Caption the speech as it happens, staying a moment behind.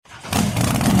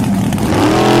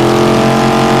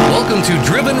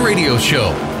Show,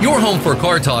 your home for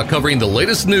car talk covering the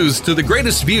latest news to the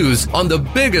greatest views on the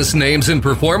biggest names in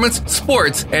performance,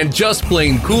 sports, and just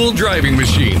plain cool driving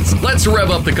machines. Let's rev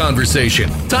up the conversation.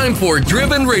 Time for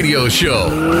Driven Radio Show.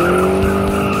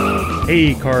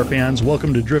 Hey, car fans.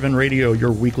 Welcome to Driven Radio,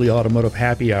 your weekly automotive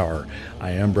happy hour.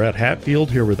 I am Brett Hatfield,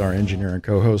 here with our engineer and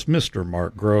co-host, Mr.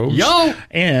 Mark Groves. Yo!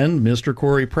 And Mr.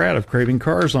 Corey Pratt of Craving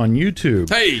Cars on YouTube.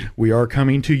 Hey! We are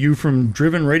coming to you from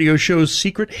Driven Radio Show's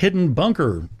secret hidden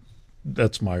bunker.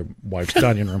 That's my wife's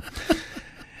dining room.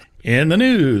 In the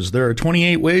news, there are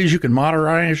 28 ways you can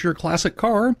modernize your classic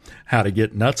car, how to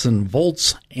get nuts and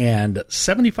bolts, and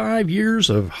 75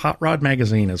 years of Hot Rod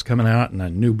Magazine is coming out in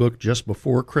a new book just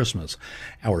before Christmas.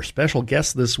 Our special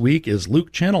guest this week is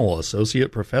Luke Chennel,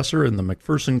 Associate Professor in the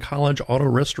McPherson College Auto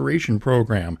Restoration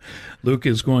Program. Luke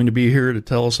is going to be here to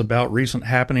tell us about recent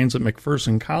happenings at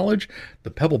McPherson College, the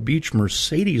Pebble Beach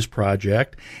Mercedes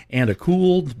project, and a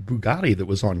cool Bugatti that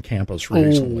was on campus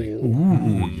recently.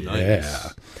 Ooh, yeah.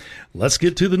 Nice. Let's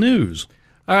get to the news.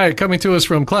 All right, coming to us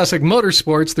from Classic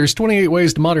Motorsports, there's 28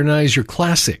 ways to modernize your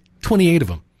classic. 28 of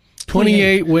them.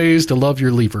 28 ways to love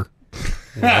your lever.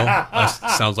 Well, that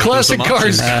sounds like Classic there's some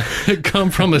cars options.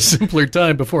 come from a simpler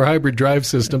time before hybrid drive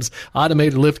systems,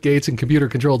 automated lift gates, and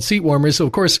computer-controlled seat warmers. So,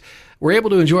 of course, we're able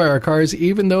to enjoy our cars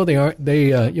even though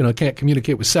they can't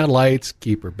communicate with satellites,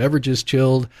 keep our beverages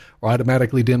chilled, or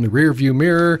automatically dim the rear view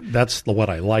mirror. That's what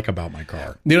I like about my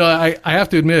car. You know, I have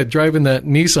to admit, driving that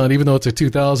Nissan, even though it's a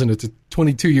 2000, it's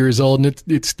 22 years old, and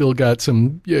it's still got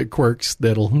some quirks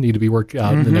that'll need to be worked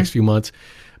out in the next few months.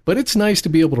 But it's nice to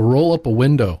be able to roll up a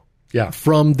window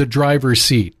from the driver's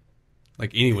seat.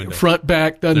 Like any window. Front,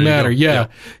 back, doesn't matter. Go. Yeah.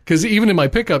 Because even in my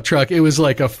pickup truck, it was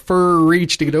like a fur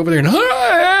reach to get over there and,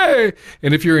 hey!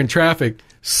 And if you're in traffic,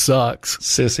 sucks.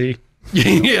 Sissy.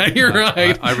 Yeah, you're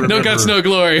right. I remember, no guts, no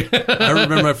glory. I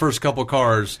remember my first couple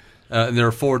cars, and they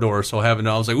were four-door, so I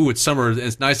was like, ooh, it's summer,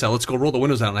 it's nice out, let's go roll the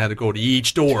windows down. And I had to go to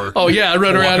each door. Oh, yeah, I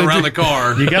run around the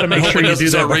car. You got to make sure you do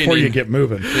that before you get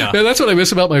moving. Yeah. Yeah, that's what I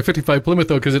miss about my 55 Plymouth,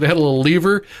 though, because it had a little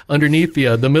lever underneath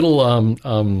the middle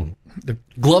the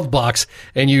glove box,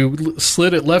 and you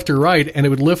slid it left or right, and it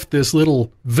would lift this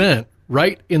little vent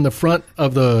right in the front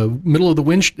of the middle of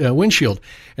the windshield,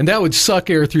 and that would suck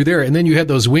air through there. And then you had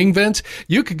those wing vents.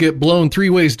 You could get blown 3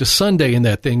 ways to Sunday in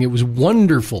that thing. It was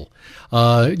wonderful.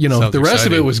 Sounds the rest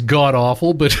exciting. of it was god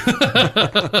awful, but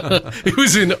it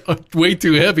was in a way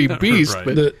too heavy beast. Right.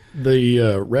 But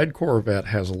The red Corvette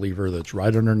has a lever that's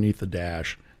right underneath the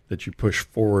dash that you push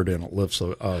forward, and it lifts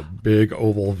a big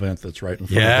oval vent that's right in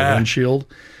front of the windshield.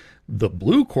 The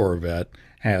blue Corvette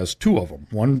has 2 of them.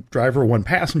 One driver, one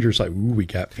passenger. It's like, ooh, we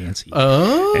got fancy.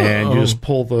 Oh. And you just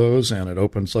pull those, and it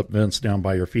opens up vents down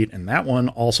by your feet. And that one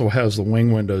also has the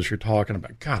wing windows you're talking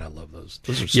about. God, I love those.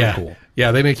 Those are so cool.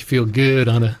 Yeah, they make you feel good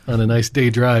on a nice day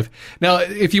drive. Now,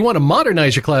 if you want to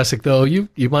modernize your classic, though, you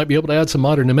might be able to add some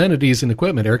modern amenities and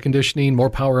equipment: air conditioning, more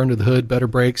power under the hood, better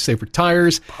brakes, safer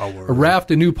tires. A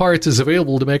raft of new parts is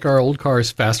available to make our old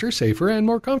cars faster, safer, and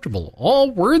more comfortable.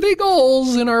 All worthy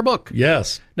goals in our book.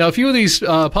 Yes. Now, a few of these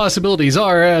possibilities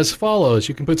are as follows.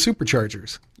 You can put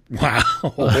superchargers. Wow.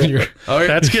 Your-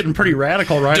 That's getting pretty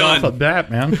radical right Done. off the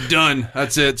bat, man. Done.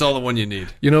 That's it. It's all the one you need.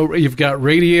 You know, you've got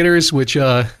radiators, which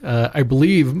I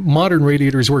believe modern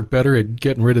radiators work better at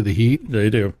getting rid of the heat. They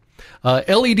do.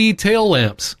 LED tail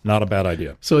lamps, Not a bad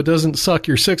idea. so it doesn't suck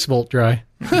your 6-volt dry.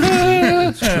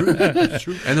 It's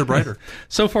true. And they're brighter.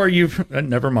 So far, you've...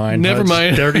 never mind. Never That's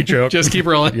mind. Dirty joke. Just keep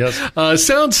rolling. Yes.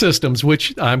 Sound systems,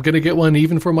 which I'm going to get one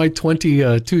even for my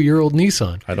 22-year-old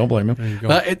Nissan. I don't blame him.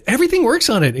 Everything works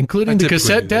on it, including the typically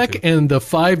cassette do that, deck too. and the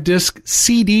 5-disc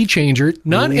CD changer.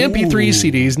 Not MP3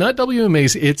 CDs, not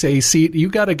WMAs. It's a CD. You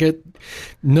got to get...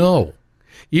 No.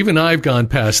 Even I've gone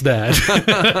past that.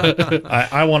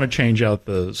 I want to change out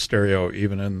the stereo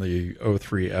even in the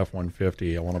 03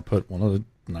 F-150. I want to put one of the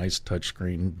nice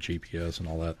touchscreen GPS and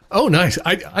all that. Oh, nice.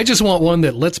 I just want one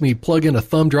that lets me plug in a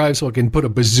thumb drive so I can put a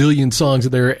bazillion songs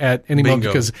there at any moment,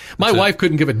 Bingo. because my That's wife it.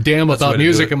 couldn't give a damn That's the about way to do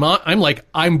music. it. I'm like,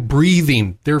 I'm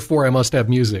breathing, therefore I must have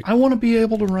music. I want to be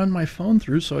able to run my phone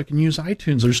through so I can use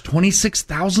iTunes. There's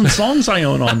 26,000 songs I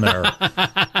own on there.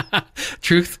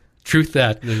 Truth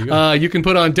that. You can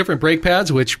put on different brake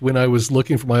pads, which when I was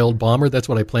looking for my old Bomber, that's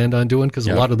what I planned on doing, because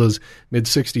a lot of those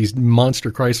mid-'60s monster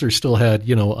Chryslers still had,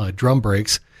 drum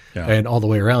brakes and all the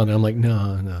way around. And I'm like,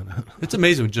 no. It's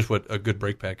amazing just what a good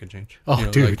brake pad can change. Oh,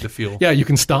 dude. Like the feel. Yeah, you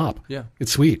can stop. Yeah.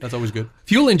 It's sweet. That's always good.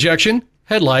 Fuel injection,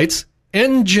 headlights,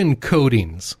 engine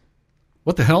coatings.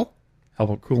 What the hell? How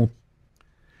about cool?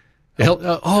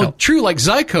 True, like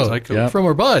Zyco Zyco. from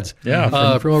our buds.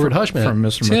 Yeah. From over at Hushman. From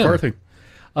Mr. Tim. McCarthy.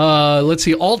 Let's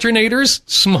see, alternators,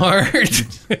 smart.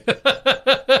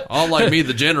 All like me,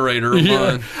 the generator. Of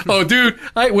mine. Oh, dude,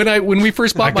 when we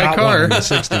first bought my car,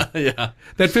 Yeah.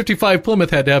 that 55 Plymouth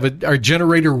had to have our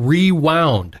generator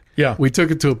rewound. Yeah. We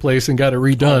took it to a place and got it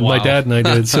redone. Oh, wow. My dad and I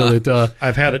did. So that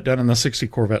I've had it done in the 60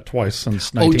 Corvette twice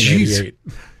since Oh, geez. 1988.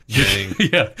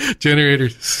 yeah, generator,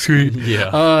 sweet.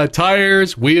 Yeah.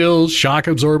 Tires, wheels, shock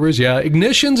absorbers,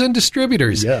 ignitions and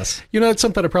distributors. Yes. You know, that's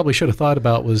something I probably should have thought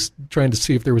about, was trying to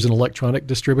see if there was an electronic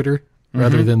distributor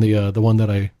rather than the one that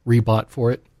I rebought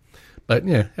for it. But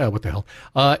what the hell?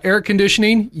 Air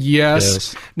conditioning,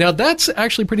 yes. Now that's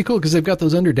actually pretty cool because they've got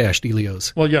those underdash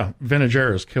dealios. Well, yeah, Vintage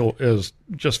Air is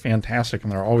just fantastic,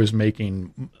 and they're always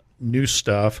making new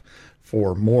stuff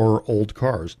for more old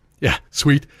cars. Yeah,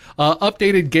 sweet.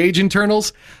 Updated gauge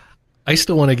internals. I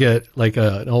still want to get like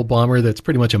an old bomber that's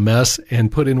pretty much a mess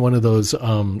and put in one of those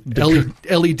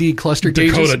LED cluster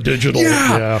gauges. Dakota Digital.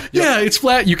 Yeah, it's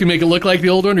flat. You can make it look like the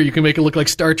old one, or you can make it look like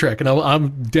Star Trek, and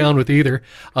I'm down with either.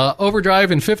 Overdrive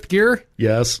in fifth gear.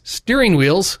 Yes. Steering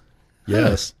wheels.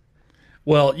 Yes.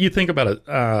 Well, you think about it,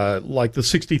 like the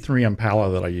 63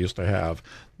 Impala that I used to have.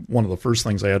 One of the first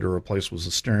things I had to replace was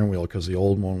the steering wheel because the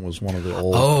old one was one of the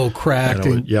old. Oh, cracked.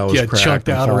 It was cracked chunked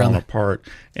and out falling around apart,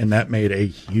 and that made a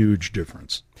huge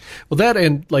difference. Well, that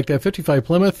and like that 55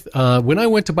 Plymouth, when I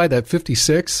went to buy that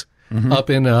 56 up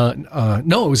in,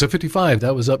 no, it was a 55.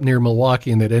 That was up near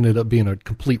Milwaukee, and that ended up being a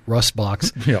complete rust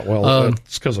box. Yeah, well,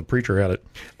 it's because the preacher had it.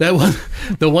 That one,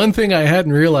 the one thing I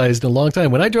hadn't realized in a long time,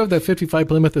 when I drove that 55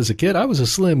 Plymouth as a kid, I was a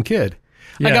slim kid.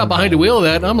 I got behind the wheel of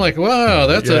that, and I'm like, wow,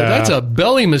 that's a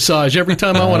belly massage every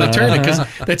time I want to turn it, because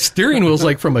that steering wheel's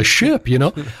like from a ship, you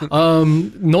know?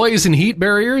 Noise and heat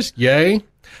barriers, yay.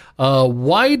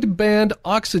 Wideband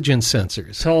oxygen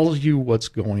sensors. Tells you what's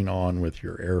going on with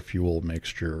your air-fuel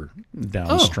mixture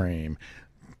downstream.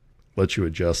 Lets you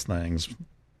adjust things,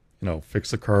 fix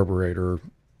the carburetor,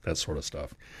 that sort of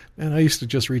stuff. And I used to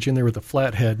just reach in there with a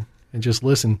flat head and just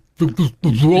listen.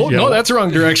 No, that's the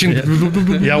wrong direction.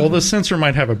 Yeah, well, the sensor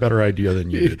might have a better idea than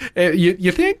you did.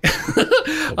 You think?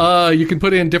 You can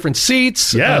put in different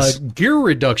seats. Yes. Gear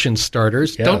reduction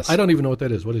starters. Yes. I don't even know what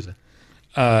that is. What is it?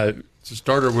 It's a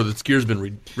starter where its gear's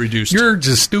been reduced. You're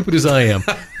as stupid as I am,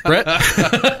 Brett.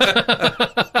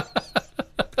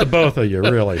 The both of you,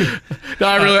 really. No,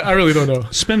 I really don't know.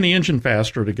 Spin the engine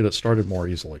faster to get it started more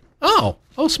easily. Oh,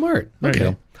 smart. There you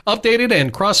Okay. Updated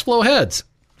and cross-flow heads.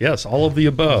 Yes, all of the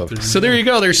above. So there you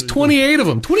go. There's 28 of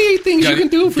them. 28 things you can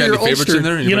do for your favorites in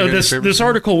there? Ulster. This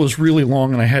article was really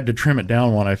long, and I had to trim it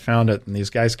down when I found it. And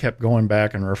these guys kept going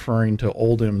back and referring to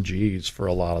old MGs for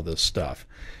a lot of this stuff.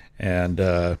 And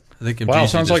I think MGs wow,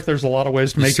 sounds like there's a lot of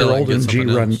ways to make your old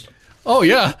MG run. Oh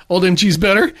yeah, old MG's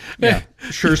better. Yeah,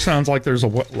 sure sounds like there's a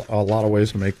lot of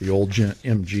ways to make the old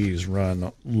MGs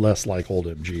run less like old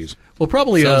MGs. Well,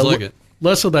 probably Sounds like it.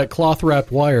 less of that cloth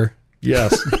wrapped wire.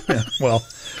 Yes. Yeah. Well,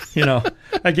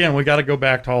 again, we got to go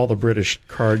back to all the British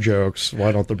car jokes.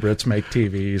 Why don't the Brits make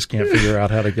TVs? Can't figure out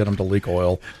how to get them to leak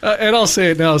oil. And I'll say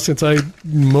it now, since I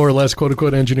more or less quote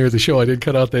unquote engineered the show. I did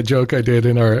cut out that joke I did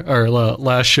in our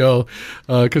last show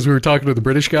because we were talking to the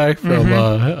British guy from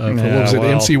what was it,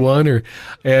 MC1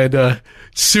 and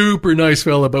super nice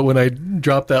fella. But when I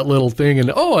dropped that little thing, and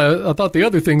I thought the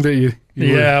other thing that you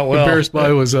were embarrassed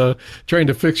by was trying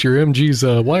to fix your MG's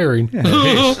wiring.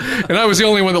 And I was the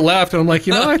only one that laughed, and I'm like,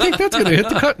 I think that's going to hit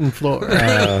the cutting floor.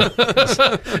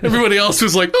 Everybody else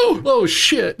was like, oh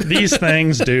shit. These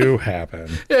things do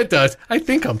happen. It does. I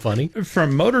think I'm funny.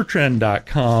 From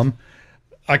MotorTrend.com,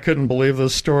 I couldn't believe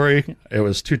this story. It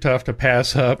was too tough to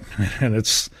pass up, and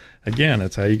it's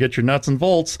how you get your nuts and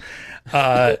bolts.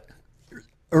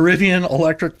 Rivian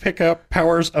electric pickup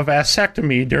powers a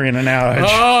vasectomy during an outage.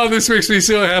 Oh, this makes me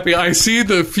so happy. I see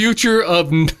the future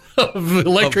of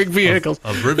electric vehicles.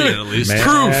 Of Rivian, at least.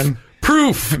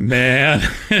 Proof. Man.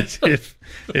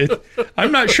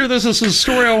 I'm not sure this is a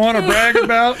story I want to brag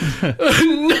about.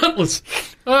 Nutless.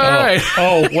 All right.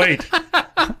 Oh,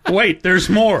 wait, there's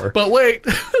more. But wait.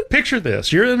 Picture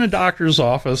this. You're in a doctor's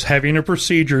office having a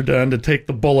procedure done to take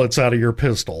the bullets out of your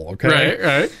pistol, okay?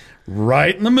 Right.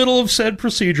 Right in the middle of said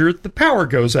procedure, the power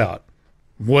goes out.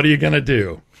 What are you going to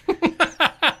do?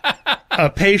 A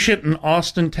patient in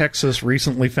Austin, Texas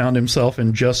recently found himself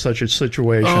in just such a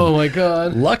situation. Oh, my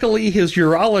God. Luckily, his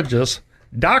urologist,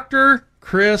 Dr.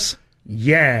 Chris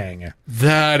Yang,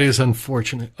 that is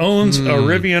unfortunate, owns a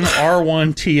Rivian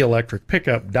R1T electric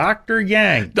pickup. Dr.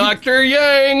 Yang. Dr.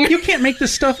 Yang. You can't make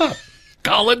this stuff up.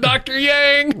 calling Dr.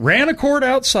 Yang. Ran a cord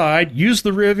outside, used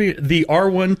the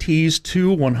R1T's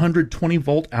two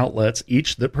 120-volt outlets,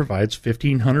 each that provides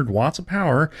 1,500 watts of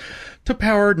power, to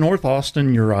power North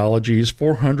Austin Urology's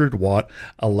 400-watt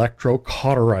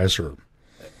electrocauterizer.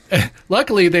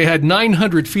 Luckily, they had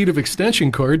 900 feet of extension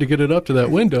cord to get it up to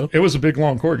that window. It was a big,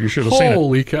 long cord. You should have seen it.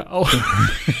 Holy cow.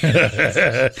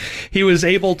 He was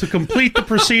able to complete the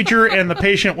procedure, and the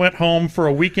patient went home for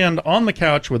a weekend on the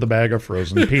couch with a bag of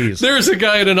frozen peas. There's a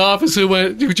guy in an office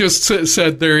who just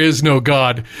said there is no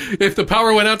God. If the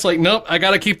power went out, it's like, nope, I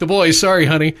got to keep the boys. Sorry,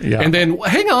 honey. Yeah. And then,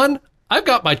 hang on, I've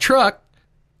got my truck.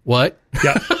 What?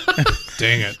 Yeah.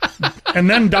 Dang it. And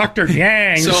then Dr.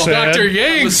 Yang So said... Dr.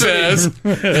 Yang says,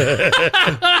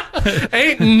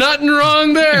 ain't nothing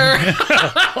wrong there.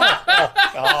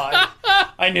 God.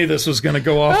 I knew this was going to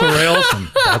go off the rails, and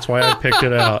that's why I picked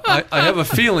it out. I have a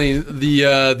feeling the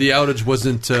outage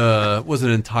wasn't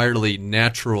entirely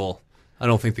natural. I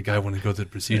don't think the guy wanted to go through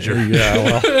the procedure. Yeah,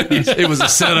 well, It was a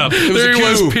setup. It was There a he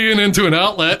was coup. peeing into an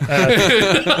outlet.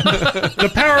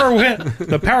 the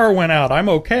power went out. I'm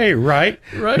okay, right?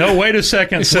 Right. No, wait a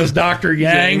second, says Dr.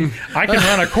 Yang. I can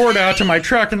run a cord out to my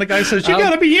truck, and the guy says, you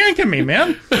got to be yanking me,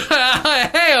 man.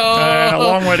 A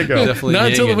long way to go. Definitely Not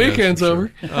until the yanking, weekend's that's over.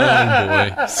 for sure.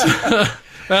 Oh boy.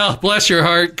 Well, bless your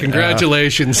heart.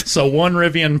 Congratulations. So one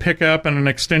Rivian pickup and an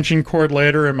extension cord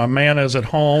later, and my man is at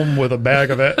home with a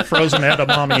bag of frozen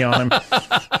edamame on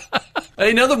him.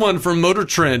 Another one from Motor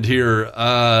Trend here.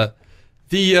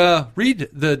 Read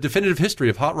the definitive history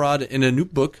of Hot Rod in a new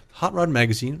book, Hot Rod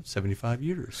Magazine, 75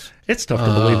 years. It's tough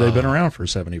to believe they've been around for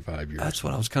 75 years. That's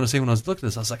what I was kind of saying when I was looking at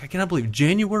this. I was like, I cannot believe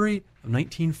January of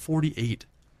 1948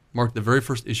 marked the very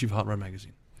first issue of Hot Rod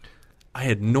Magazine. I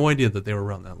had no idea that they were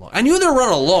around that long. I knew they were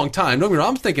around a long time. Don't get me wrong,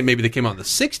 I'm thinking maybe they came out in the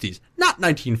 60s, not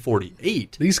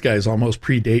 1948. These guys almost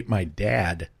predate my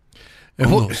dad.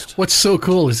 Almost. What's so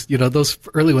cool is, those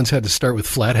early ones had to start with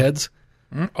flatheads.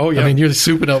 Oh, yeah. I mean, you're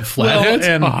souping up flatheads?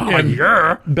 and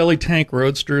belly tank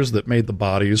roadsters that made the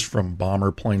bodies from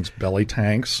bomber planes' belly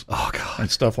tanks. Oh, God.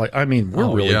 And stuff like, I mean,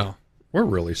 we're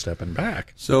really stepping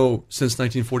back. So, since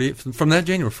 1948, from that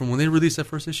January, from when they released that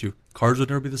first issue, cars would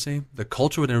never be the same. The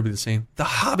culture would never be the same. The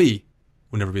hobby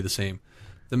would never be the same.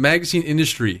 The magazine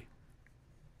industry,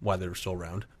 why they were still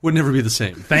around, would never be the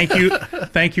same. Thank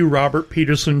you, Robert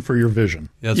Peterson, for your vision.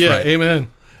 That's Yeah, right.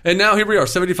 amen. And now here we are,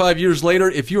 75 years later.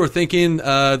 If you are thinking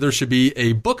there should be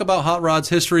a book about Hot Rod's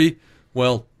history,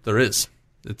 well, there is.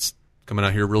 It's coming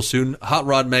out here real soon. Hot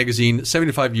Rod Magazine,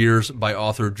 75 Years by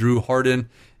author Drew Hardin.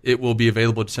 It will be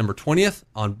available December 20th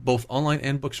on both online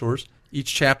and bookstores.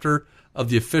 Each chapter of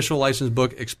the official licensed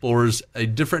book explores a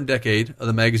different decade of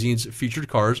the magazine's featured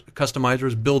cars,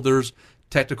 customizers, builders,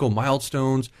 technical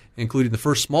milestones, including the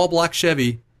first small block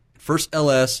Chevy, first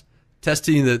LS,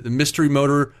 testing the mystery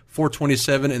motor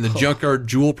 427 and the junkyard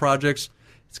Jewel projects.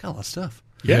 It's got a lot of stuff.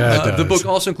 Yeah, it The does. book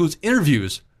also includes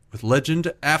interviews with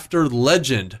legend after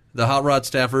legend, the Hot Rod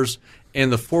staffers,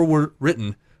 and the foreword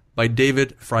written by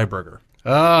David Freiberger.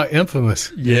 Ah,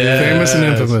 infamous. Yes. Famous and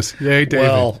infamous. Yay, David.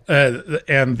 Well,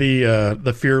 and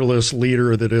the fearless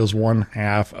leader that is one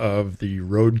half of the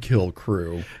Roadkill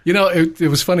crew. It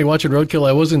was funny watching Roadkill.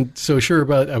 I wasn't so sure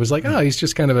about. I was like, he's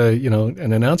just kind of a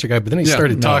an announcer guy. But then he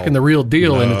started talking the real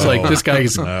deal, and it's like this guy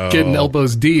is getting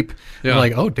elbows deep. Yeah. I'm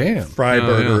like, oh damn.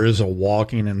 Freiberger is a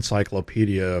walking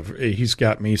encyclopedia. He's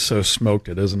got me so smoked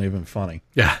it isn't even funny.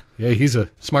 Yeah, he's a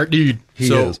smart dude. He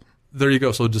so is. there you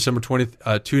go. So December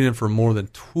 20th, tune in for more than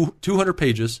 200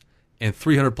 pages and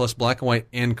 300 plus black and white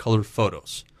and colored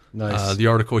photos. Nice. The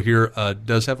article here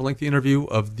does have a lengthy interview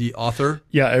of the author,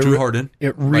 Yeah, Drew Hardin.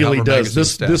 It by really Hot Rod does. Magazine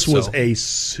This staff, was so- a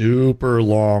super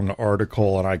long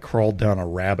article, and I crawled down a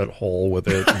rabbit hole with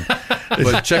it.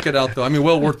 But check it out, though. I mean,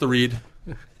 well worth the read.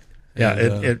 Yeah,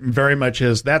 And, it very much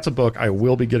is. That's a book I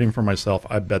will be getting for myself.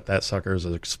 I bet that sucker is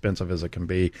as expensive as it can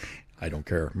be. I don't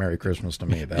care. Merry Christmas to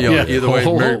me. That'll Yeah, be it. either way,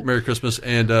 Ho, ho, ho. Merry Christmas.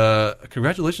 And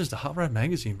congratulations to Hot Rod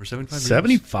Magazine for 75 years.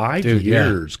 75 Dude, yeah.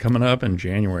 years coming up in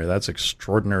January. That's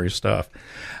extraordinary stuff.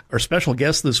 Our special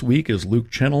guest this week is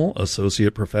Luke Chinnell,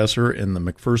 Associate Professor in the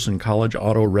McPherson College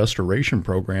Auto Restoration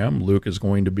Program. Luke is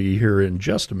going to be here in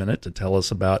just a minute to tell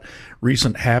us about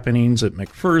recent happenings at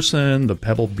McPherson, the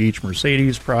Pebble Beach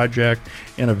Mercedes project,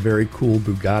 and a very cool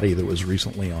Bugatti that was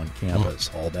recently on campus.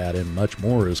 All that and much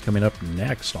more is coming up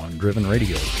next on Driven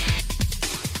Radio.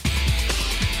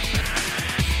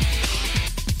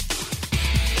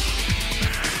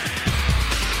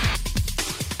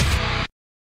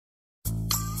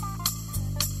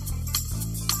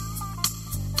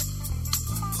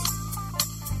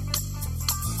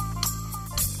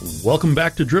 Welcome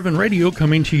back to Driven Radio,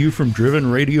 coming to you from Driven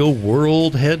Radio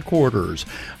World Headquarters.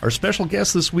 Our special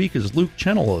guest this week is Luke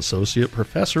Chennel, Associate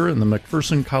Professor in the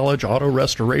McPherson College Auto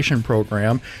Restoration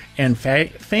Program and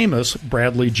famous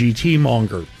Bradley GT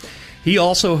Monger. He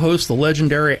also hosts the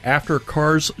legendary After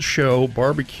Cars Show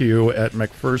barbecue at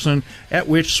McPherson, at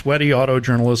which sweaty auto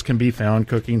journalists can be found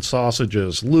cooking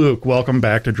sausages. Luke, welcome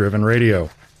back to Driven Radio.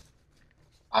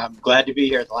 I'm glad to be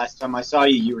here. The last time I saw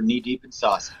you, you were knee-deep in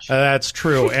sausage. That's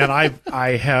true, and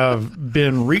I have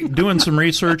been doing some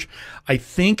research. I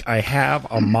think I have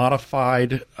a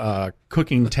modified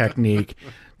cooking technique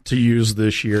to use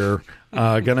this year.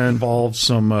 Going to involve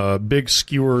some big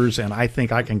skewers, and I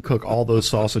think I can cook all those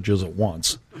sausages at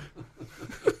once.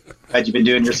 Glad you've been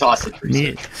doing your sausage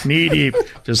research. Knee-deep,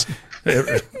 just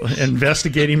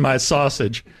investigating my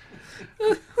sausage.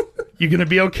 You going to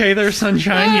be okay there,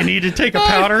 Sunshine? You need to take a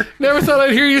powder? Never thought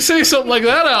I'd hear you say something like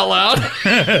that out loud.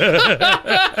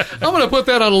 I'm going to put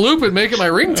that on a loop and make it my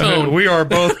ringtone. We are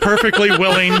both perfectly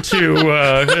willing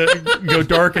to go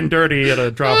dark and dirty at a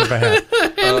drop of a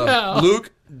hat. Luke,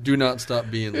 do not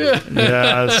stop being Luke.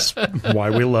 That's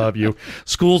why we love you.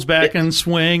 School's back in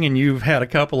swing, and you've had a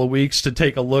couple of weeks to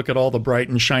take a look at all the bright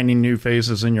and shining new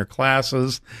faces in your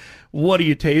classes. What are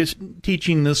you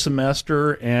teaching this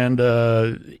semester, and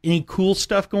any cool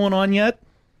stuff going on yet?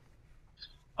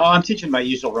 I'm teaching my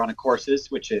usual run of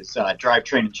courses, which is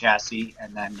drivetrain and chassis,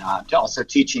 and then also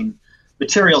teaching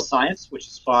material science, which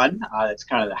is fun. It's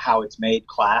kind of the how it's made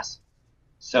class.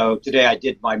 So today I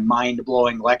did my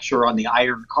mind-blowing lecture on the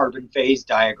iron carbon phase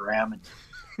diagram and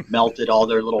melted all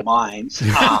their little minds.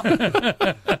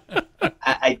 I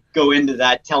go into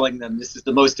that telling them this is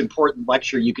the most important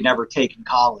lecture you can ever take in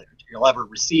college, you'll ever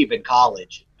receive in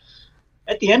college.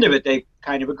 At the end of it, they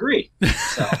kind of agree.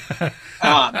 So,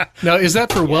 now, is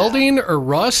that for welding or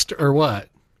rust or what?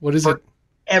 What is it?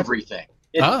 Everything.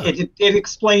 It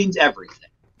explains everything.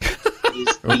 It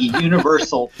is the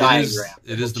universal diagram.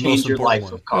 It is the change most your life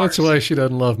important one. of cars. That's why she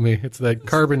doesn't love me. It's that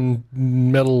carbon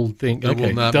metal thing. That Okay,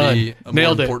 will not done. be a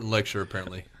Nailed more it. important lecture,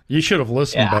 apparently. You should have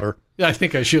listened better. Yeah, I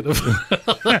think I should have.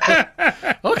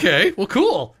 Okay, well,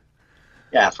 cool.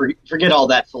 Yeah, forget all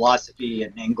that philosophy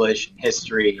and English and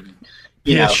history and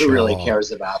who really cares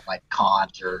about like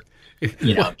Kant or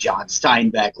John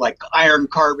Steinbeck, like iron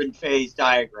carbon phase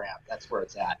diagram. That's where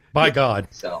it's at. By God.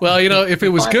 So, Well, if it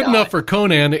was good enough for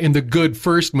Conan in the good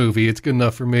first movie, it's good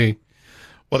enough for me.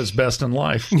 What is best in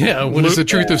life? Yeah, what is the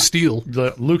truth of steel?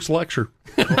 Luke's lecture.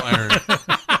 Or iron.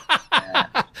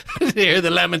 Hear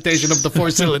the lamentation of the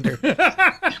four-cylinder.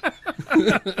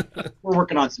 we're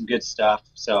working on some good stuff.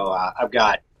 So I've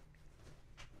got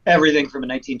everything from a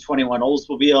 1921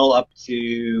 Oldsmobile up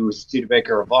to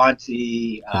Studebaker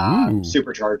Avanti,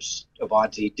 supercharged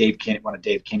Avanti, one of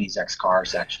Dave Kinney's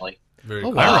ex-cars, actually. Very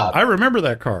cool. Wow. I remember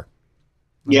that car.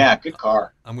 Yeah, good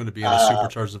car. I'm going to be in a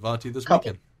supercharged Avanti this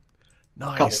weekend.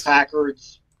 A couple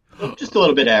Packards, just a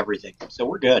little bit of everything. So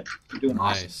we're good. We're doing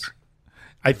awesome. Nice.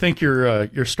 I think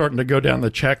you're starting to go down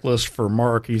the checklist for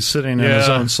Mark. He's sitting in his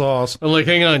own sauce. I'm like,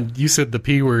 hang on. You said the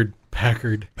P word,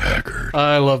 Packard.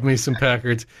 I love me some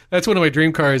Packards. That's one of my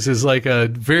dream cars is like a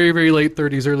very, very late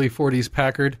 30s, early 40s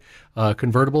Packard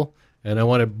convertible. And I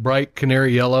want it bright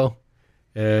canary yellow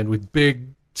and with big,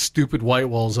 stupid white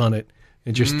walls on it.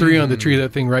 And just three on the tree,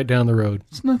 that thing right down the road.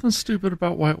 There's nothing stupid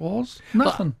about white walls.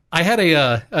 Nothing. I had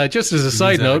just as a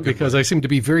side note, because I seem to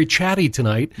be very chatty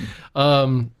tonight,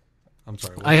 I'm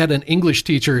sorry. I had an English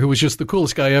teacher who was just the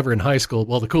coolest guy ever in high school.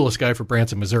 Well, the coolest guy for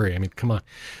Branson, Missouri. I mean, come on.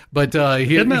 But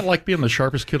isn't that like being the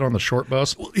sharpest kid on the short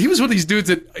bus? He was one of these dudes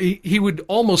that he would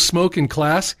almost smoke in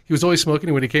class. He was always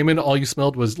smoking. When he came in, all you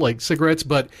smelled was like cigarettes.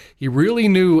 But he really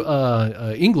knew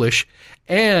English,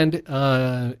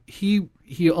 and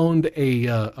he owned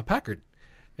a Packard,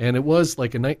 and it was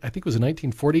like I think it was a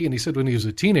 1940. And he said when he was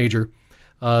a teenager,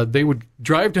 they would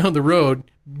drive down the road,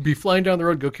 be flying down the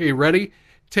road, go, okay, ready?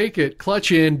 Take it,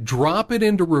 clutch in, drop it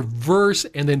into reverse,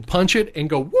 and then punch it and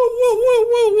go woo, woo, woo,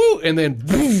 woo, woo, and then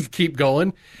woo, keep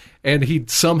going. And he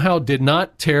somehow did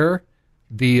not tear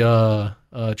the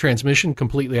transmission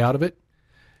completely out of it,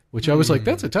 which I was like,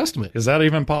 that's a testament. Is that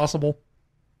even possible?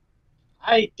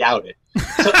 I doubt it.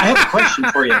 So I have a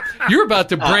question for you. You're about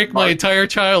to break my entire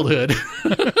childhood.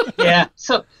 Yeah.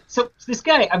 So this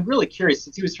guy, I'm really curious,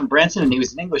 since he was from Branson and he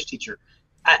was an English teacher,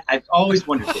 I've always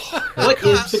wondered this. What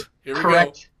is the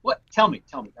correct? Tell me.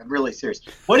 I'm really serious.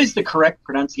 What is the correct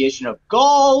pronunciation of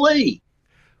golly?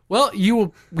 Well,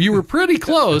 you were pretty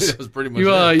close. That was pretty much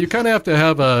you kind of have to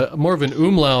have more of an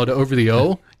umlaut over the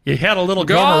O. You had a little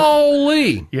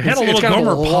golly. You had a little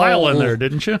Gomer Pyle in there,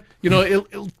 didn't you?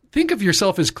 Think of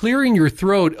yourself as clearing your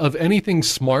throat of anything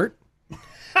smart.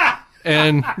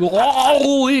 And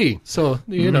holy, so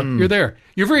you're there.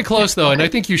 You're very close though, and I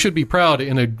think you should be proud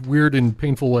in a weird and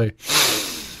painful way.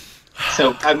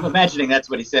 So I'm imagining that's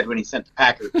what he said when he sent the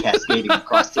Packer cascading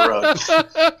across the road.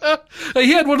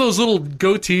 He had one of those little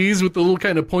goatees with the little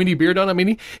kind of pointy beard on. I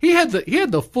mean, he had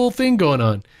the full thing going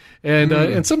on.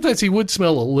 And sometimes he would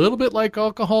smell a little bit like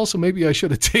alcohol, so maybe I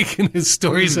should have taken his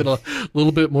stories in a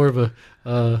little bit more of a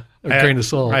grain of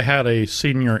salt. I had a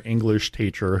senior English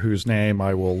teacher whose name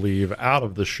I will leave out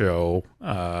of the show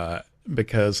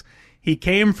because he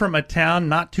came from a town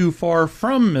not too far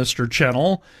from Mr.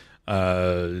 Chennel.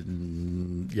 We'll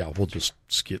just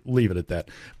leave it at that.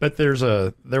 But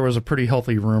there was a pretty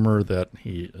healthy rumor that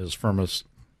his firmus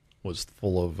was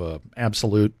full of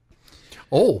Absolute.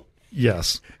 Oh.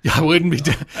 Yes. Yeah, I wouldn't be.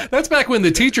 That's back when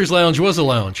the teacher's lounge was a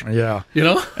lounge. Yeah. You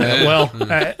know?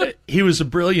 He was a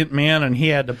brilliant man, and he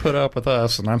had to put up with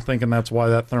us, and I'm thinking that's why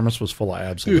that thermos was full of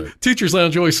Absolute. Teacher's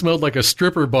lounge always smelled like a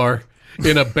stripper bar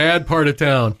in a bad part of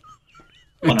town.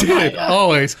 It did,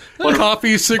 always.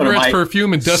 Coffee, cigarettes,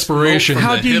 perfume, and desperation.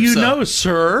 How do you know,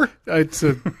 sir? It's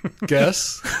a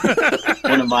guess.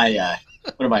 One of my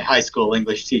high school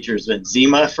English teachers, when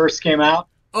Zima first came out.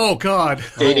 Oh, God.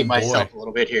 Dating myself a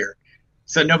little bit here.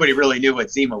 So nobody really knew what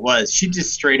Zima was. She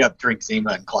just straight up drink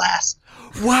Zima in class.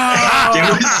 Wow.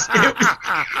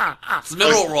 It's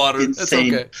mineral water.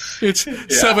 Insane. That's okay. It's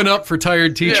 7-Up for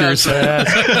tired teachers.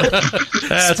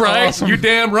 That's Sprite, awesome. you're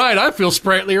damn right. I feel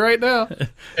sprightly right now.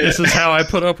 This is how I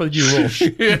put up with you little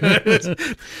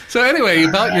So anyway,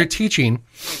 about your teaching.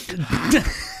 That.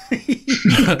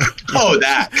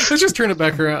 Let's just turn it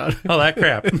back around. Oh, that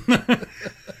crap.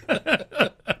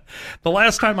 The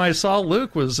last time I saw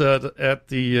Luke was at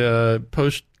the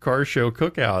post-car show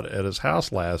cookout at his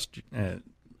house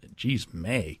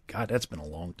May. God, that's been a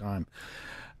long time.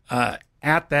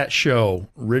 At that show,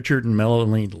 Richard and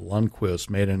Melanie Lundquist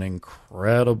made an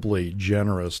incredibly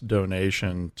generous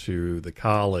donation to the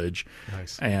college.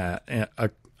 Nice. And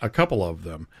a couple of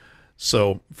them.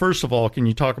 So, first of all, can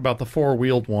you talk about the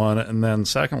four-wheeled one? And then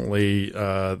secondly,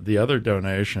 the other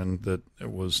donation that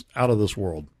was out of this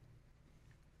world.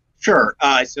 Sure.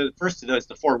 So the first of those,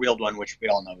 the four-wheeled one, which we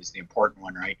all know is the important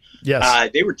one, right? Yes.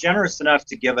 They were generous enough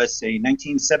to give us a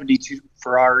 1972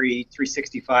 Ferrari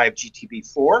 365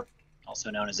 GTB4, also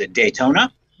known as a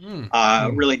Daytona.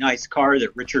 Really nice car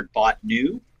that Richard bought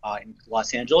new in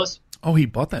Los Angeles. Oh, he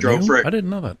bought that Drove new? for it. I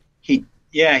didn't know that. He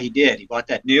did. He bought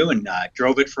that new and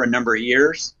drove it for a number of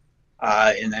years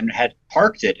and then had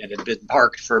parked it. It had been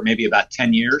parked for maybe about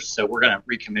 10 years. So we're going to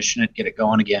recommission it, get it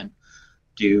going again,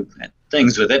 do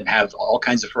things with it, and have all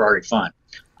kinds of Ferrari fun.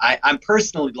 I'm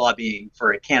personally lobbying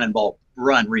for a Cannonball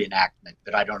Run reenactment,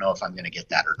 but I don't know if I'm going to get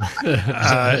that or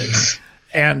not.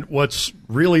 And what's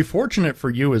really fortunate for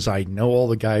you is I know all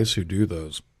the guys who do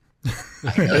those.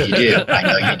 I know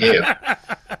you do.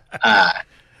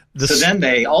 So then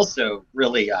they also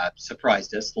really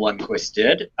surprised us, Lundquist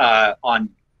did. On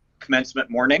commencement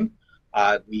morning,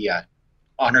 we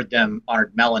honored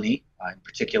Melanie in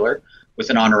particular with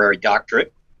an honorary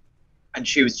doctorate. And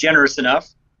she was generous enough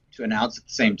to announce at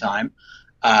the same time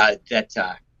that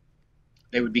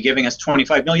they would be giving us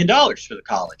 $25 million for the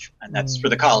college. And that's for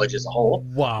the college as a whole.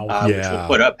 Wow. Which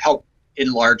will help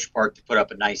in large part to put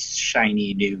up a nice,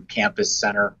 shiny new campus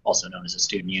center, also known as a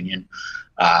student union,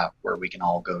 where we can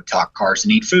all go talk cars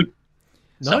and eat food.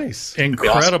 Nice. So,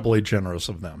 incredibly generous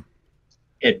of them.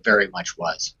 It very much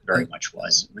was. Very much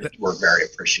was. We're very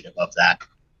appreciative of that.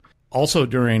 Also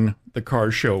during the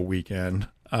car show weekend,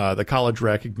 the college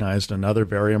recognized another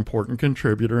very important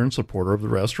contributor and supporter of the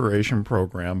restoration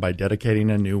program by dedicating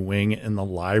a new wing in the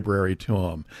library to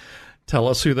him. Tell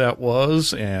us who that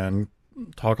was and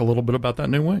talk a little bit about that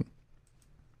new wing.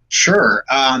 Sure.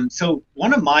 So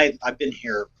I've been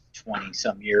here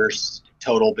 20-some years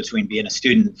total between being a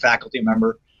student and faculty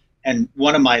member. And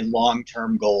one of my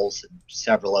long-term goals, and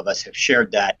several of us have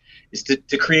shared that, is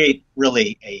to create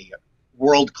really a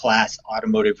world-class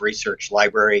automotive research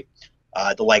library,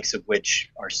 the likes of which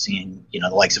are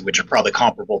probably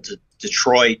comparable to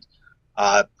Detroit,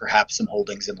 perhaps some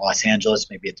holdings in Los Angeles,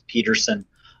 maybe at the Peterson,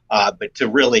 but to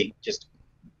really just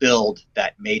build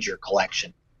that major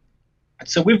collection. And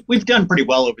so we've done pretty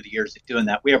well over the years of doing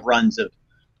that. We have runs of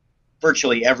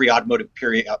virtually every automotive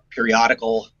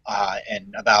periodical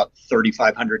and about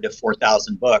 3,500 to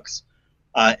 4,000 books.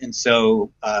 And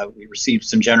so we received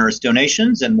some generous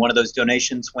donations, and one of those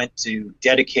donations went to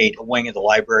dedicate a wing of the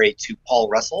library to Paul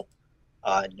Russell,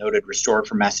 noted restorer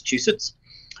from Massachusetts.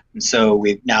 And so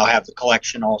we now have the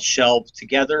collection all shelved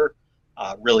together,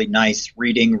 really nice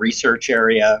reading research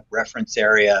area, reference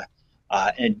area,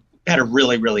 and had a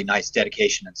really, really nice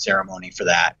dedication and ceremony for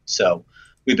that. So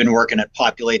we've been working at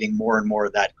populating more and more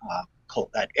of that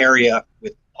that area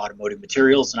with automotive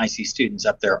materials, and I see students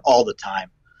up there all the time,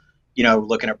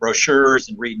 looking at brochures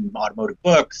and reading automotive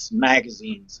books,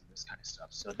 magazines, and this kind of stuff.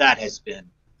 So that has been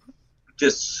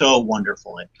just so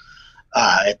wonderful. And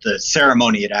at the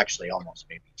ceremony, it actually almost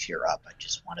made me tear up. I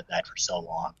just wanted that for so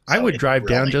long. I So would it drive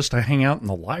down really- just to hang out in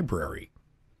the library.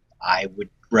 I would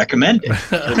recommend it.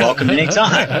 You're welcome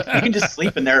anytime. You can just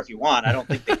sleep in there if you want. I don't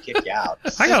think they kick you out.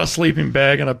 I got a sleeping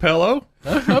bag and a pillow.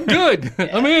 I'm good.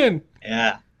 I'm in.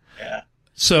 Yeah.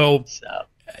 So So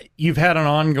you've had an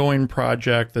ongoing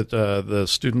project that the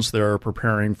students there are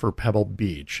preparing for Pebble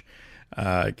Beach.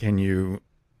 Can you,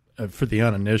 for the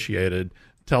uninitiated,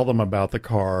 tell them about the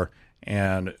car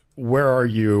and where are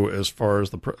you as far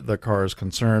as the car is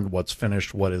concerned? What's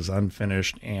finished, what is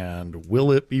unfinished, and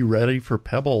will it be ready for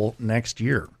Pebble next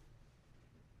year?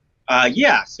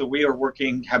 so we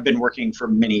have been working for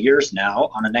many years now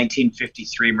on a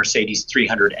 1953 Mercedes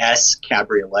 300S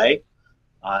Cabriolet,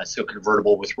 so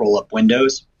convertible with roll-up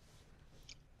windows.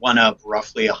 One of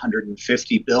roughly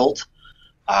 150 built.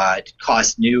 It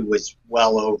cost new was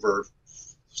well over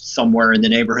somewhere in the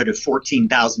neighborhood of $14,000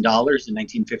 in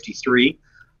 1953.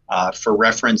 For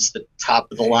reference, the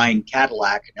top-of-the-line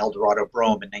Cadillac and Eldorado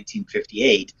Brougham in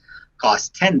 1958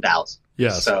 cost $10,000.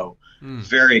 Yes. So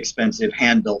very expensive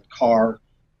hand-built car.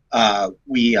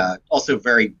 We also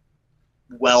very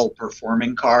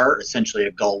well-performing car, essentially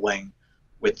a gull wing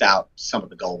without some of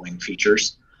the gull wing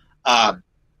features.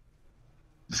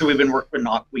 So we've been working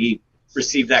on. We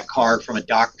received that car from a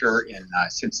doctor in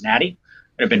Cincinnati.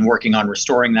 I've been working on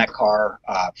restoring that car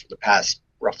for the past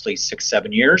roughly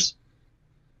 6-7 years.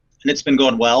 And it's been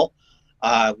going well.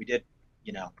 We did,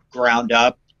 ground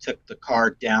up, took the car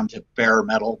down to bare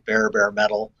metal.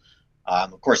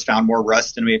 Of course, found more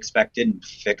rust than we expected and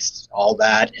fixed all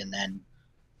that, and then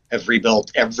have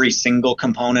rebuilt every single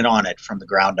component on it from the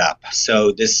ground up.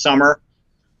 So this summer,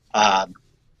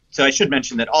 so I should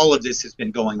mention that all of this has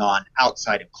been going on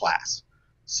outside of class.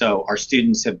 So our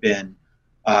students have been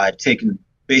taking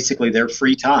basically their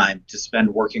free time to spend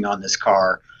working on this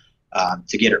car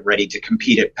to get it ready to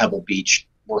compete at Pebble Beach.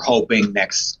 We're hoping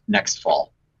next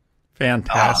fall.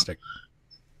 Fantastic.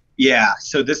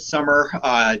 So this summer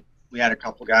we had a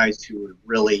couple guys who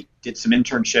really did some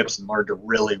internships and learned to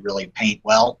really, really paint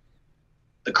well.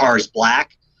 The car is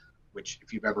black, which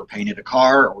if you've ever painted a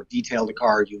car or detailed a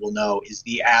car, you will know is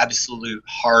the absolute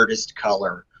hardest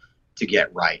color to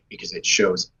get right because it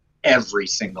shows every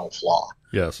single flaw.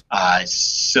 Yes.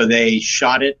 So they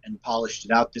shot it and polished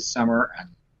it out this summer, and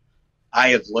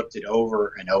I have looked it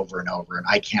over and over and over, and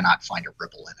I cannot find a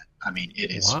ripple in it. I mean,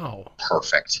 it is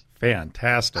perfect.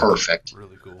 Fantastic. Perfect.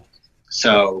 Really cool.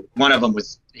 So one of them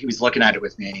he was looking at it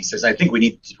with me, and he says, I think we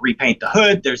need to repaint the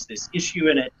hood. There's this issue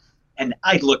in it. And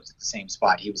I looked at the same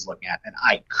spot he was looking at, and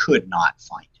I could not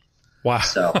find it. Wow.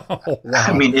 So, Wow.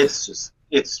 I mean,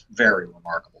 it's very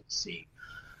remarkable to see.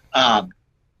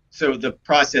 So the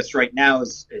process right now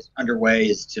is underway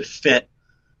is to fit.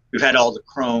 We've had all the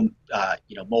chrome,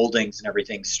 moldings and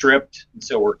everything stripped. And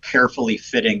so we're carefully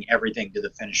fitting everything to the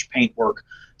finished paintwork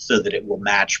so that it will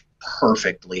match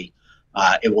perfectly.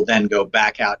 It will then go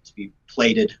back out to be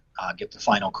plated, get the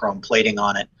final chrome plating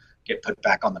on it, get put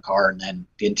back on the car, and then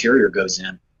the interior goes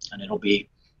in, and it'll be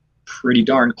pretty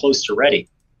darn close to ready.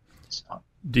 So,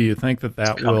 do you think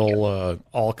that will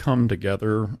all come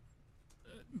together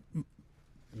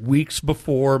weeks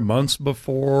before, months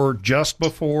before, just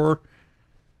before?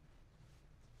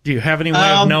 Do you have any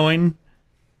way of knowing?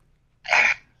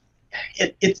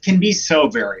 It can be so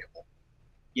variable.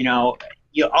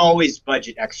 You always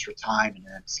budget extra time, and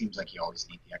then it seems like you always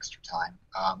need the extra time.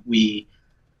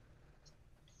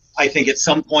 I think at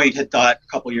some point had thought a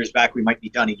couple years back we might be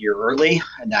done a year early,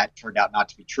 and that turned out not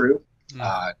to be true.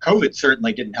 COVID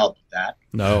certainly didn't help with that.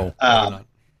 No.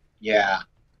 Yeah.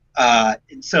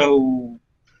 And so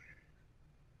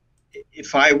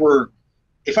if I were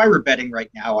betting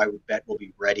right now, I would bet we'll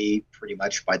be ready pretty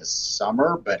much by the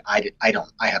summer, but I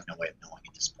have no way of knowing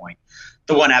at this point.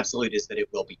 The one absolute is that it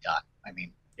will be done. I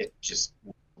mean, it just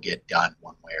will get done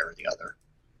one way or the other,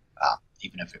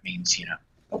 even if it means,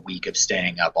 a week of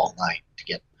staying up all night to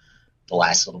get the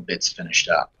last little bits finished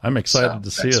up. I'm excited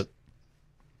to see it.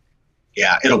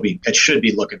 Yeah, it should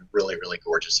be looking really, really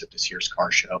gorgeous at this year's car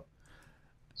show.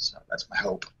 So that's my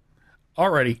hope.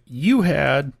 Alrighty. You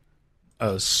had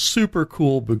a super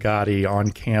cool Bugatti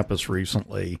on campus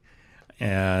recently,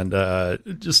 and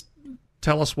just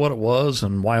tell us what it was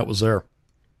and why it was there.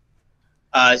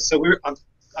 So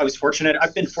I was fortunate.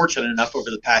 I've been fortunate enough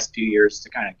over the past few years to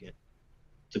kind of get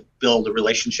to build a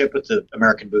relationship with the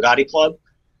American Bugatti Club.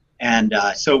 And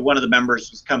so one of the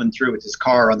members was coming through with his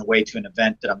car on the way to an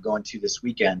event that I'm going to this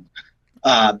weekend,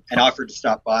 and offered to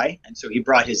stop by. And so he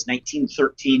brought his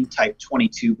 1913 Type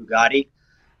 22 Bugatti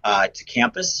to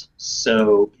campus.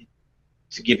 So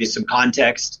to give you some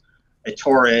context,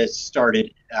 Ettore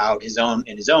started out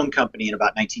in his own company in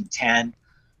about 1910.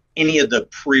 Any of the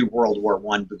pre-World War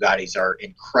I Bugattis are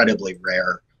incredibly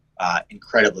rare,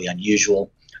 incredibly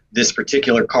unusual. This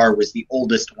particular car was the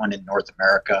oldest one in North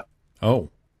America.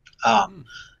 Oh.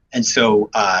 And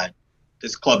so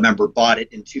this club member bought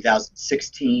it in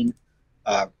 2016,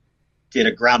 did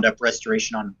a ground-up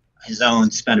restoration on his own,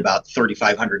 spent about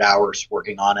 3,500 hours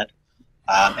working on it,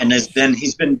 and then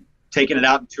he's been taking it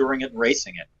out and touring it and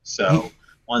racing it. So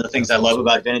one of the things I love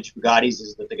about vintage Bugattis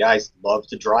is that the guys love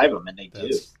to drive them, and they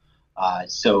do.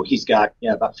 So he's got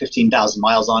about 15,000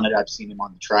 miles on it. I've seen him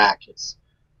on the track. It's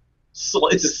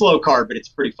a slow car, but it's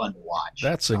pretty fun to watch.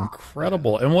 That's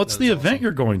incredible. And what's the event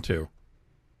you're going to?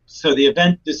 So the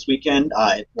event this weekend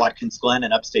at Watkins Glen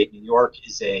in upstate New York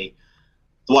is the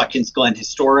Watkins Glen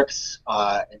Historics.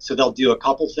 And so they'll do a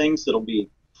couple things that'll be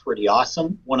pretty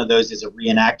awesome. One of those is a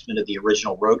reenactment of the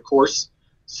original road course.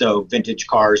 So vintage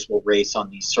cars will race on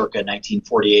the circa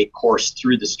 1948 course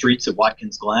through the streets of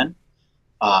Watkins Glen.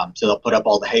 So they'll put up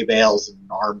all the hay bales and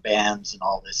armbands and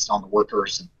all this on the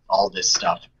workers and all this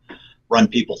stuff, run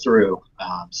people through.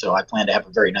 So I plan to have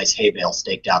a very nice hay bale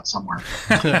staked out somewhere.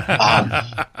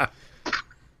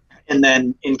 And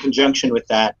then in conjunction with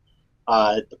that,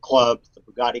 the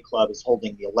Bugatti Club is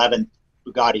holding the 11th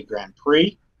Bugatti Grand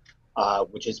Prix,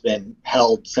 which has been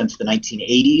held since the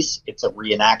 1980s. It's a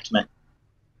reenactment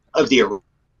of the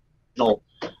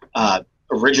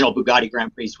original Bugatti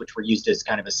Grand Prix, which were used as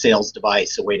kind of a sales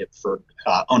device, a way for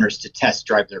owners to test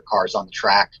drive their cars on the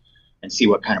track and see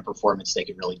what kind of performance they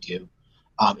could really do.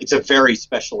 It's a very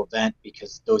special event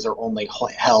because those are only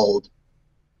held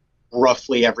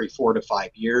roughly every 4 to 5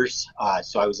 years.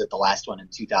 So I was at the last one in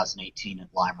 2018 at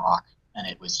Lime Rock, and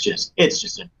it's just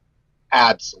an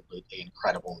absolutely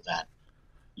incredible event.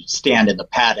 You stand in the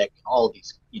paddock, and all of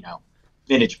these,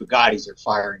 vintage Bugattis are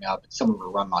firing up, and some of them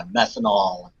are running on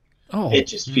methanol. It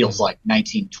just feels like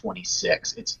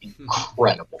 1926. It's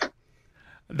incredible.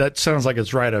 That sounds like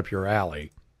it's right up your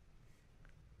alley.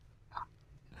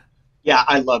 Yeah,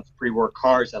 I love pre-war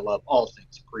cars. I love all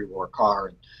things pre-war car.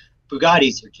 And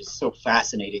Bugattis are just so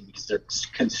fascinating because they're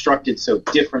constructed so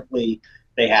differently.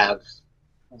 They have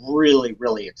really,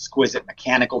 really exquisite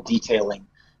mechanical detailing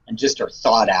and just are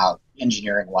thought out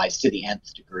engineering-wise to the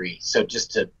nth degree. So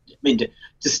just to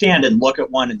stand and look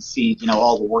at one and see,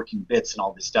 all the working bits and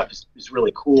all this stuff is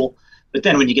really cool. But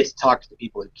then when you get to talk to the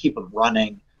people who keep them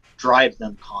running, drive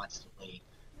them constantly,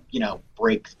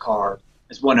 break the car,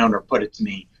 as one owner put it to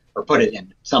me, or put it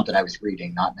in something I was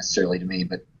reading, not necessarily to me,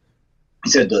 but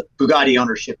he said the Bugatti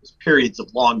ownership is periods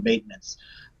of long maintenance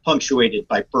punctuated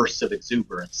by bursts of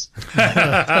exuberance.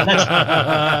 That's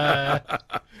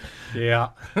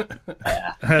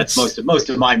most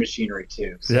of my machinery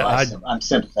too. So I'm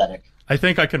sympathetic. I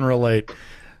think I can relate.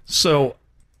 So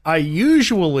I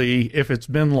usually, if it's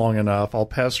been long enough, I'll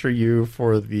pester you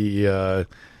for the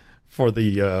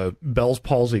Bell's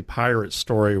Palsy pirate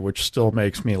story, which still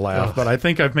makes me laugh. But I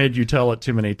think I've made you tell it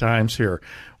too many times here.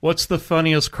 What's the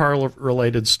funniest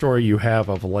car-related story you have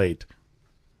of late?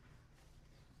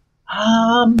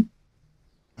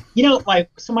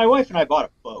 My wife and I bought a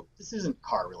boat. This isn't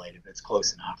car-related, but it's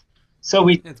close enough. So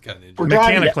it's kind of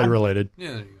mechanically related.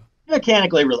 Yeah, there you go.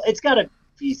 Mechanically related. It's got a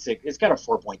V6. It's got a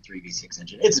 4.3 V6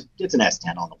 engine. It's an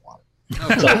S10 on the water.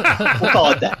 So we'll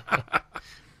call it that.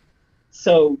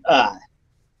 So,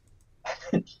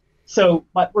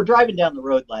 we're driving down the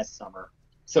road last summer.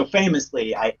 So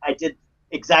famously, I did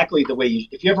exactly the way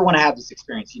if you ever want to have this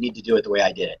experience, you need to do it the way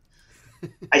I did it.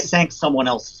 I sank someone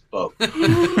else's boat.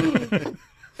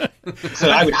 So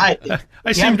I would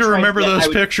I seem to remember those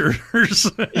pictures.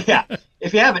 Yeah.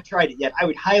 If you haven't tried it yet, I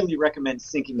would highly recommend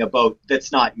sinking a boat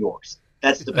that's not yours.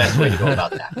 That's the best way to go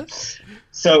about that.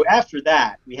 So after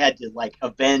that, we had to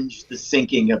avenge the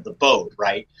sinking of the boat,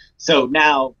 right? So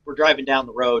now we're driving down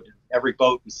the road, and every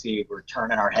boat we see, we're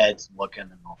turning our heads and looking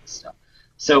and all this stuff.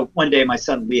 So one day, my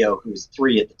son Leo, who was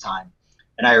 3 at the time,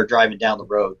 and I are driving down the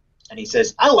road, and he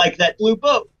says, "I like that blue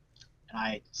boat." And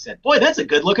I said, "Boy, that's a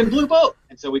good-looking blue boat."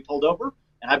 And so we pulled over,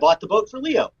 and I bought the boat for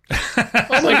Leo.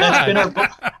 That's been our boat.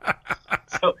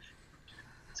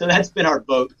 So that's been our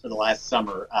boat for the last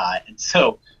summer. And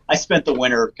so I spent the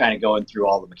winter kind of going through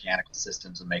all the mechanical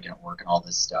systems and making it work and all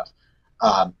this stuff.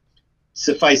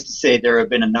 Suffice to say, there have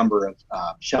been a number of,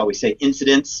 shall we say,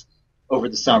 incidents over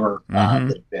the summer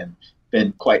that have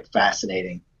been quite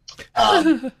fascinating.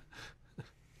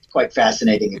 Quite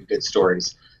fascinating and good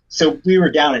stories. So we were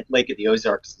down at Lake of the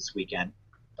Ozarks this weekend.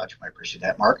 Thought you might appreciate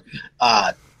that, Mark.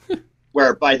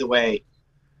 Where, by the way,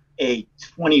 a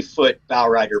 20-foot bow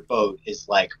rider boat is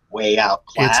like way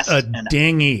outclassed. It's a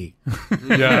dinghy.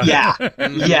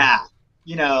 Yeah.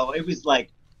 You know, it was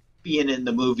like being in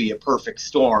the movie A Perfect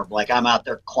Storm. Like I'm out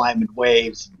there climbing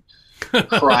waves and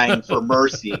crying for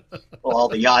mercy while all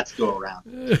the yachts go around.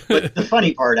 But the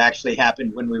funny part actually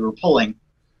happened when we were putting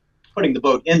the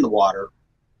boat in the water.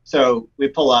 So we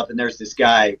pull up and there's this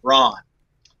guy, Ron.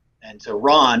 And so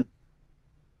Ron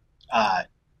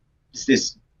is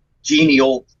this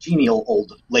genial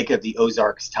old Lake of the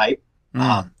Ozarks type.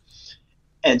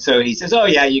 And so he says, oh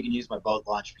yeah, you can use my boat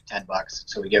launch for $10.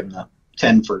 So we give him the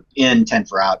 10 for in, 10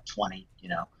 for out, 20, you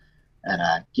know,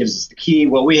 and gives us the key.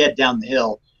 Well, we head down the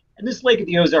hill, and this Lake of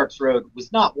the Ozarks road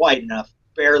was not wide enough,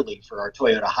 barely, for our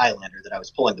Toyota Highlander that I was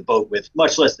pulling the boat with,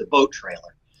 much less the boat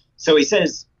trailer. So he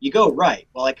says, you go right.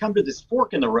 Well, I come to this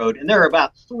fork in the road, and there are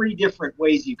about 3 different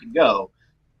ways you can go.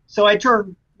 So I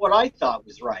turned what I thought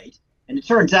was right, and it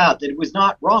turns out that it was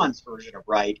not Ron's version of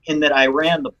right, in that I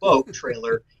ran the boat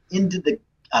trailer into the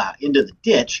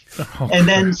ditch and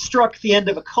then struck the end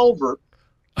of a culvert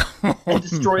and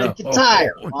destroyed the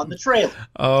tire on the trailer.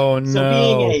 Oh,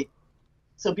 no.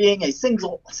 So being a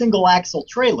single axle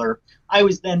trailer, I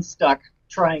was then stuck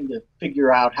trying to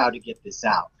figure out how to get this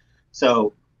out.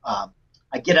 So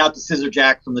I get out the scissor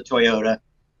jack from the Toyota,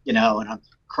 you know, and I'm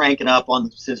cranking up on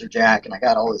the scissor jack, and I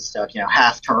got all this stuff, you know,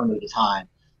 half turn at a time.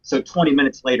 So 20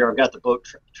 minutes later, I've got the boat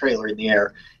trailer in the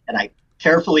air, and I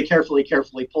carefully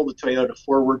pull the Toyota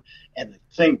forward, and the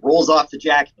thing rolls off the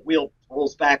jack, and the wheel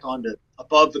rolls back onto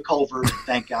above the culvert.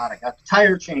 Thank God I got the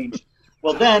tire changed.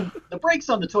 Well, then the brakes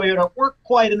on the Toyota weren't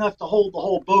quite enough to hold the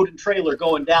whole boat and trailer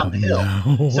going down the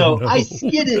hill. So I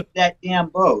skidded that damn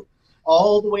boat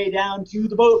all the way down to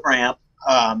the boat ramp,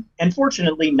 and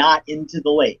fortunately not into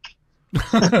the lake.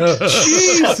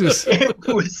 Jesus.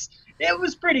 It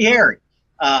was pretty hairy.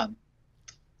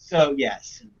 So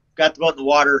yes, got the boat in the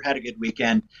water, had a good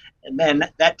weekend. And then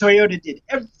that Toyota did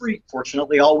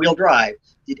fortunately all-wheel drive,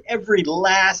 did every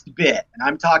last bit. And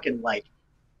I'm talking like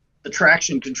the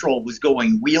traction control was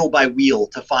going wheel by wheel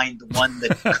to find the one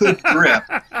that could grip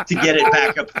to get it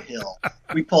back up the hill.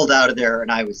 We pulled out of there,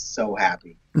 and I was so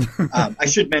happy. I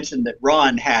should mention that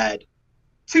Ron had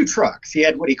 2 trucks. He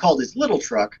had what he called his little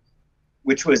truck,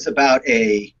 which was about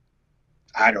a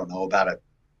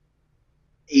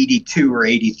 82 or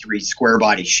 83 square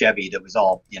body Chevy that was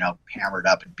all, you know, hammered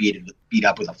up and beat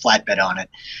up with a flatbed on it.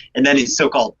 And then his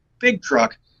so-called big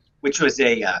truck, which was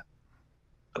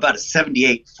about a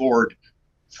 78 Ford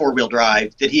 4-wheel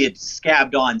drive that he had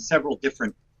scabbed on several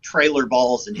different trailer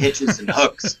balls and hitches and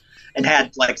hooks, and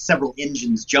had like several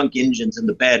junk engines in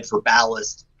the bed for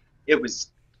ballast. It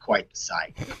was quite the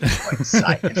sight.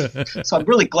 So I'm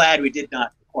really glad we did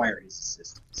not require his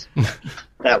assistance.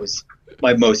 That was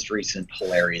my most recent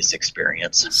hilarious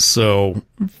experience. So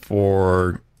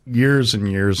for years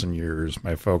and years and years,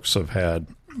 my folks have had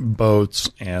boats,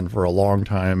 and for a long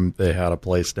time they had a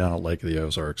place down at Lake of the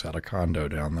Ozarks, had a condo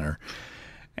down there.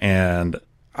 And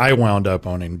I wound up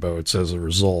owning boats as a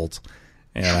result.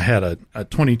 And I had a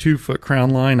 22-foot crown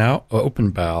line out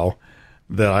open bow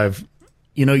that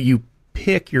you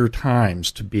pick your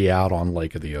times to be out on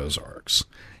Lake of the Ozarks.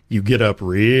 You get up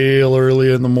real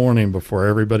early in the morning before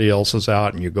everybody else is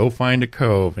out, and you go find a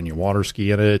cove, and you water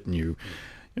ski in it, and you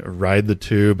ride the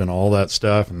tube and all that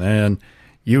stuff. And then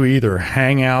you either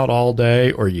hang out all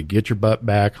day or you get your butt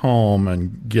back home,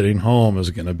 and getting home is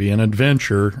going to be an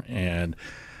adventure. And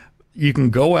you can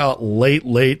go out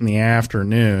late in the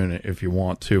afternoon if you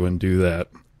want to and do that.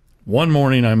 One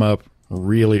morning I'm up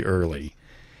really early,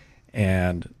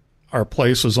 and our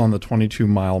place was on the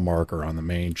 22-mile marker on the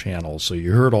main channel, so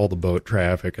you heard all the boat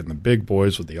traffic and the big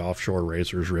boys with the offshore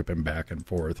racers ripping back and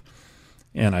forth.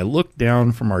 And I looked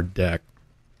down from our deck,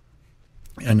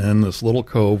 and in this little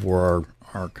cove where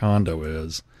our condo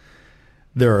is,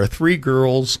 there are 3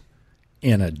 girls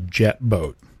in a jet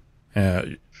boat.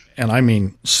 And I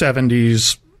mean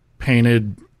 70s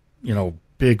painted,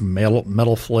 big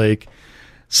metal flake,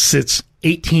 sits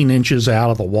 18 inches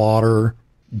out of the water,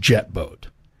 jet boat.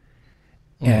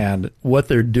 And what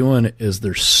they're doing is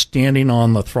they're standing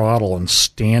on the throttle and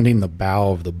standing the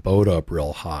bow of the boat up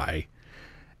real high,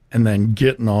 and then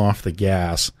getting off the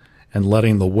gas and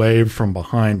letting the wave from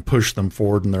behind push them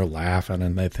forward, and they're laughing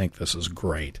and they think this is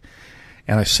great.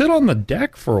 And I sit on the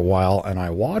deck for a while and I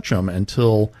watch them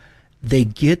until they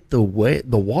get the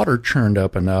water churned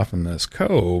up enough in this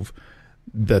cove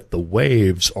that the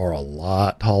waves are a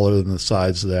lot taller than the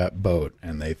sides of that boat,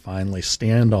 and they finally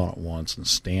stand on it once and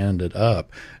stand it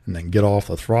up and then get off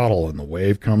the throttle, and the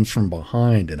wave comes from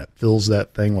behind and it fills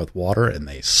that thing with water, and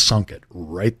they sunk it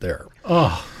right there.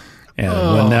 Oh. And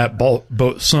when that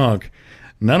boat sunk,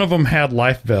 none of them had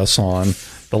life vests on.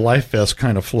 The life vest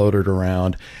kind of floated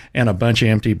around, and a bunch of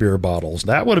empty beer bottles.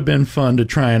 That would have been fun to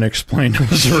try and explain to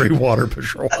Missouri Water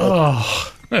Patrol.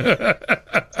 Oh.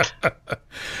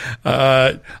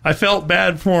 I felt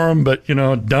bad for him, but,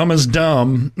 dumb is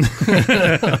dumb.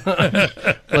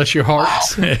 Bless your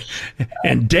hearts.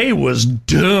 And Day was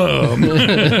dumb.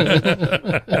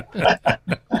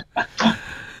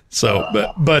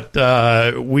 So, but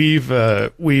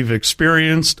we've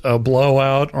experienced a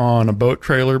blowout on a boat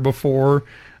trailer before,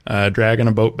 dragging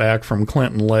a boat back from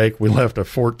Clinton Lake. We left a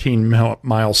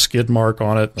 14-mile skid mark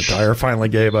on it. The tire finally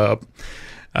gave up.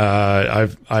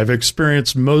 I've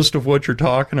experienced most of what you're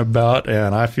talking about,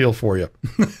 and I feel for you.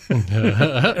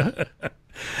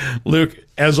 Luke,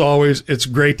 as always, it's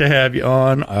great to have you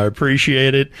on. I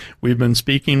appreciate it. We've been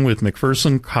speaking with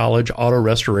McPherson College Auto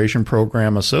Restoration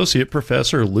Program Associate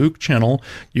Professor Luke Chennel.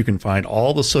 You can find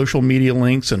all the social media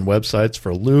links and websites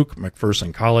for Luke,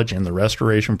 McPherson College, and the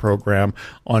restoration program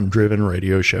on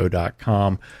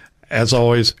drivenradioshow.com. As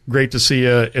always, great to see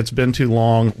you. It's been too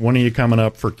long. When are you coming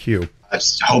up for Q?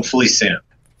 Hopefully soon.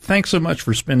 Thanks so much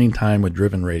for spending time with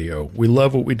Driven Radio. We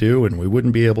love what we do, and we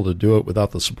wouldn't be able to do it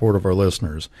without the support of our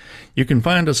listeners. You can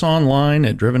find us online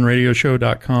at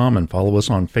drivenradioshow.com and follow us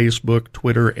on Facebook,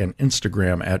 Twitter, and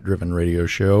Instagram at Driven Radio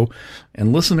Show,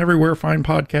 and listen everywhere fine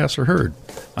podcasts are heard.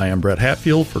 I am Brett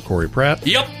Hatfield for Corey Pratt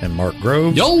and Mark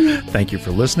Groves. Yo. Thank you for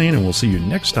listening, and we'll see you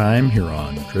next time here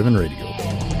on Driven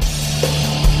Radio.